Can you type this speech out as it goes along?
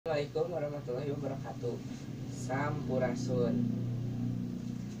Assalamualaikum warahmatullahi wabarakatuh. Sampurasun.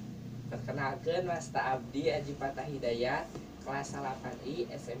 Perkenalkan Masta Abdi Aji Fatah Hidayat, kelas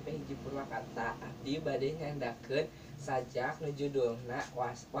 8I SMP hiji Purwakarta. Abdi bade nyandakeun sajak nu judulna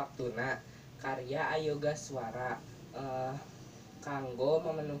Waktuna Karya Yogaswara, kanggo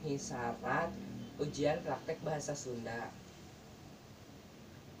memenuhi syarat ujian praktek bahasa Sunda.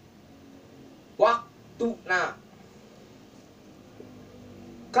 Waktuna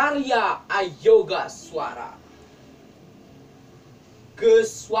Karya Yogaswara,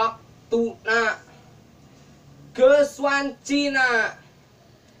 geus waktuna, geus wancina,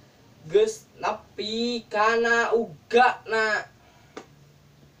 geus nepi kana ugana,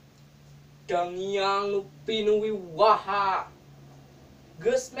 dangiang nu pinuh wiwaha,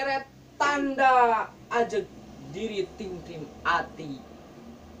 geus mere tanda ajeg diri tim ati,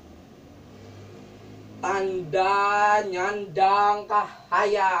 tanda nyandang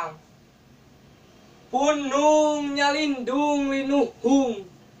kahayang, punung nyalindung linuhung,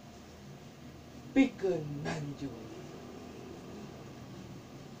 pikeun nanjung.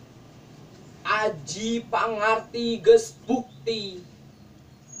 Aji pangarti geus bukti,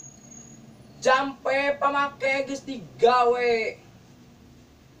 jampe pamake geus digawe,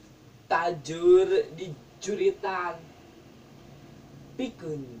 tajur dijuritan,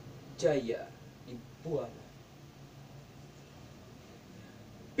 pikeun jaya dibuana.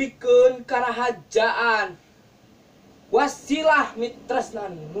 Pikeun karahajaan, wasilah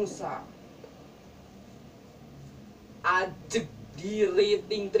mitresna nusa, ajeg diri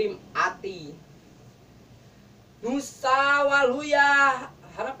tingtrim ati, nusa waluya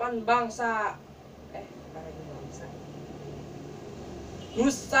harapan bangsa,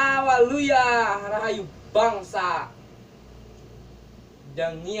 nusa waluya rahayu bangsa,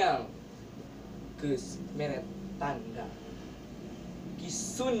 dangiang geus mere tanda Ki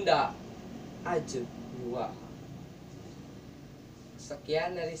Sunda ajeg wiwaha.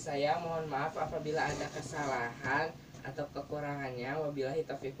 Sekian dari saya, mohon maaf apabila ada kesalahan atau kekurangannya. Wabillahi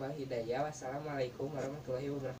taufiq wal hidayah. Wassalamualaikum warahmatullahi wabarakatuh.